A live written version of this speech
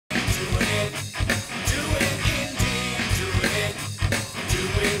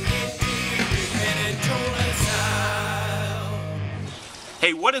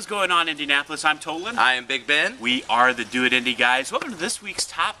Hey, what is going on, Indianapolis? I'm Tolan. I am Big Ben. We are the Do It Indy guys. Welcome to this week's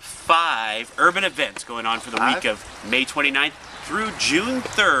top 5 urban events going on for the week of May 29th through June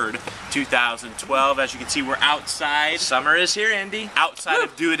 3rd, 2012. As you can see, we're outside. Summer is here, Indy. Outside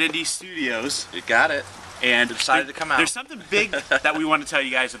of Do It Indy Studios. You got it. And excited to come out. There's something big that we want to tell you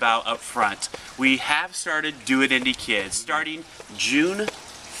guys about up front. We have started Do It Indy Kids starting June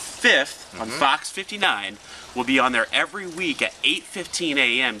 5th on Fox 59. We'll be on there every week at 8:15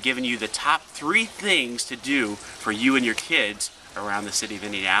 a.m. giving you the top 3 things to do for you and your kids around the city of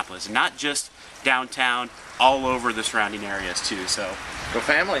Indianapolis. Not just downtown, all over the surrounding areas too. So go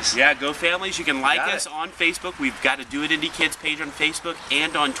families. Yeah, go families. You can like us on Facebook. We've got a Do It Indy Kids page on Facebook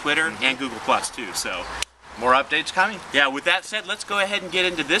and on Twitter and Google Plus too. So more updates coming. Yeah, with that said, let's go ahead and get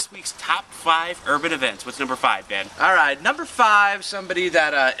into this week's top 5 urban events. What's number 5, Ben? All right, number 5, somebody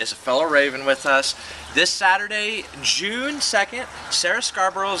that is a fellow Raven with us. This Saturday, June 2nd, Sarah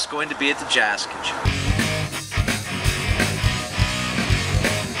Scarborough is going to be at the Jazz Kitchen.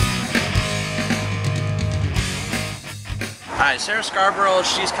 Alright, Sarah Scarborough,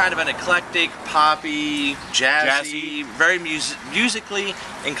 she's kind of an eclectic, poppy, jazzy. Very musically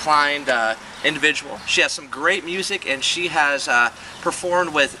inclined individual. She has some great music, and she has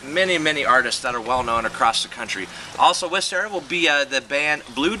performed with many artists that are well known across the country. Also with Sarah will be the band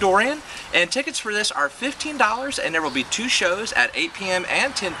Blue Dorian, and tickets for this are $15, and there will be 2 shows at 8 p.m.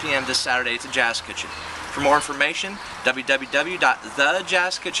 and 10 p.m. this Saturday at the Jazz Kitchen. For more information,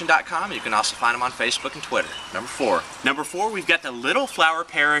 www.thejazzkitchen.com. You can also find them on Facebook and Twitter. Number 4. Number 4, we've got the Little Flower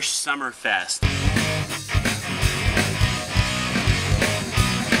Parish Summerfest.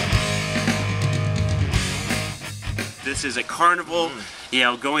 This is a carnival,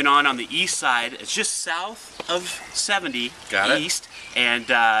 going on the east side. It's just south of 70 east and,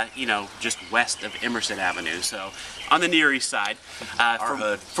 just west of Emerson Avenue. So on the Near East side.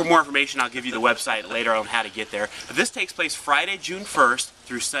 For more information, I'll give you the website later on how to get there. But this takes place Friday, June 1st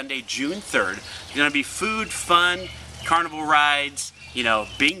through Sunday, June 3rd. There's going to be food, fun, carnival rides,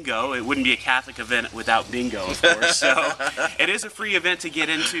 bingo. It wouldn't be a Catholic event without bingo, of course. So it is a free event to get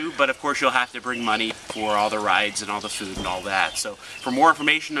into, but of course you'll have to bring money for all the rides and all the food and all that. So for more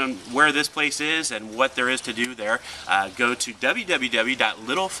information on where this place is and what there is to do there, go to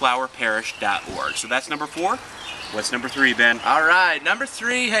www.littleflowerparish.org. So that's number 4. What's number 3, Ben? All right, number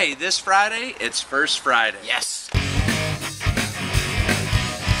 3, hey, this Friday, it's First Friday. Yes.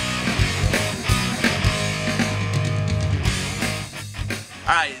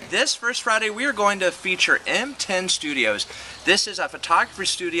 All right, this First Friday, we are going to feature M10 Studios. This is a photography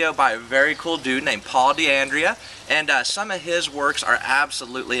studio by a very cool dude named Paul DeAndrea, and some of his works are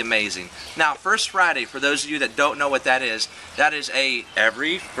absolutely amazing. Now, First Friday, for those of you that don't know what that is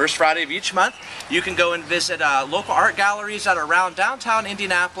every First Friday of each month, you can go and visit local art galleries that are around downtown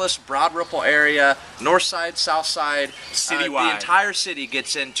Indianapolis, Broad Ripple area, north side, south side, citywide. The entire city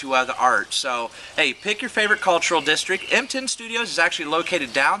gets into the art. So, hey, pick your favorite cultural district. M10 Studios is actually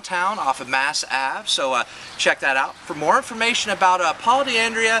located downtown off of Mass Ave, so check that out. For more information about Paul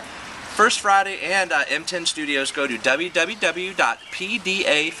DeAndrea, First Friday, and M10 Studios, go to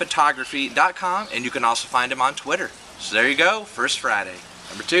www.pdaphotography.com, and you can also find him on Twitter. So there you go, First Friday.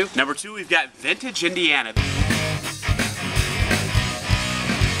 Number 2. Number 2, we've got Vintage Indiana.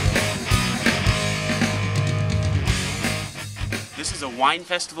 This is a wine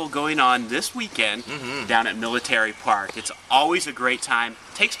festival going on this weekend down at Military Park. It's always a great time.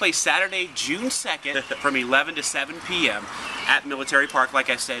 It takes place Saturday, June 2nd from 11 to 7 p.m. at Military Park.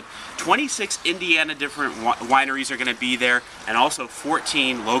 Like I said, 26 Indiana different wineries are going to be there, and also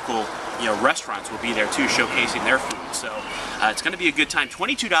 14 local restaurants will be there too, showcasing their food. So it's going to be a good time.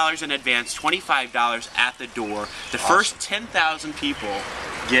 $22 in advance, $25 at the door. The first 10,000 people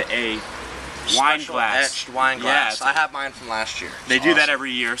get a wine glass. Etched wine glass. Yeah, I have mine from last year. They do that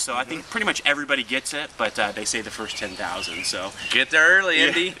every year, so I think pretty much everybody gets it, but they say the first 10,000. So get there early,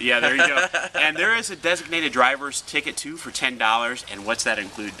 Indy. Yeah, there you go. And there is a designated driver's ticket too for $10. And what's that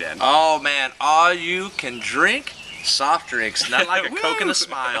include, Ben? Oh man, all you can drink soft drinks, not like a Coke and a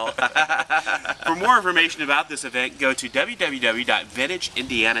smile. For more information about this event, go to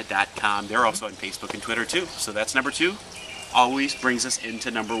www.vintageindiana.com. They're also on Facebook and Twitter too. So that's number 2. Always brings us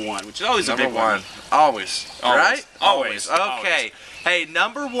into number 1, which is always a big one. Always. Right? Always. Okay. Always. Hey,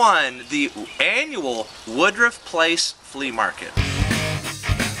 number 1, the annual Woodruff Place Flea Market.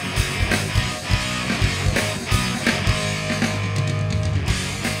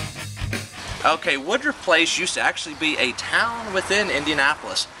 Okay, Woodruff Place used to actually be a town within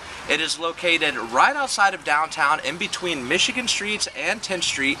Indianapolis. It is located right outside of downtown, in between Michigan Streets and 10th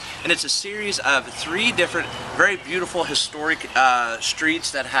Street, and it's a series of 3 different, very beautiful historic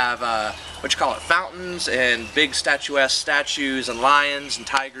streets that have what you call it, fountains and big statuesque statues and lions and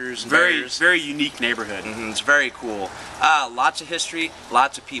tigers and bears. Very unique neighborhood. It's very cool. Lots of history,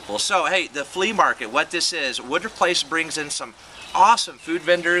 lots of people. So hey, the flea market, what this is, Woodruff Place brings in some awesome food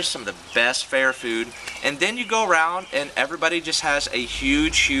vendors, some of the best fair food, and then you go around and everybody just has a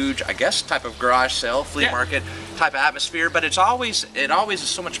huge, I guess, type of garage sale, flea market type of atmosphere, but it always is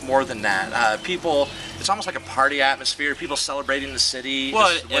so much more than that. People, it's almost like a party atmosphere, people celebrating the city,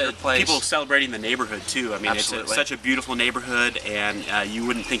 well, Place. People celebrating the neighborhood too. I mean, it's such a beautiful neighborhood, and you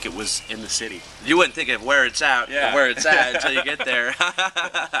wouldn't think it was in the city. You wouldn't think of where it's at, where it's at until you get there.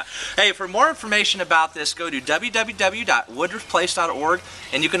 Hey, for more information about this, go to www.woodruffplace.org,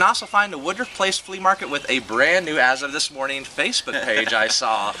 and you can also find the Woodruff Place Flea Market with a brand new, as of this morning, Facebook page I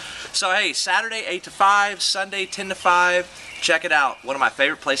saw. So hey, Saturday 8 to 5, Sunday 10 to 5, check it out. One of my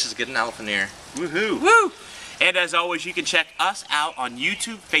favorite places to get an elephant ear. Woohoo! Woo! And as always, you can check us out on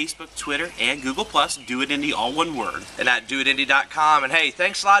YouTube, Facebook, Twitter, and Google+. DoItIndy, all one word. And at DoItIndy.com. And hey,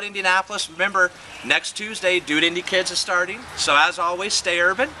 thanks a lot, Indianapolis. Remember, next Tuesday, DoItIndy Kids is starting. So as always, stay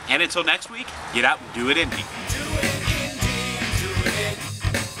urban. And until next week, get out and do it Indy.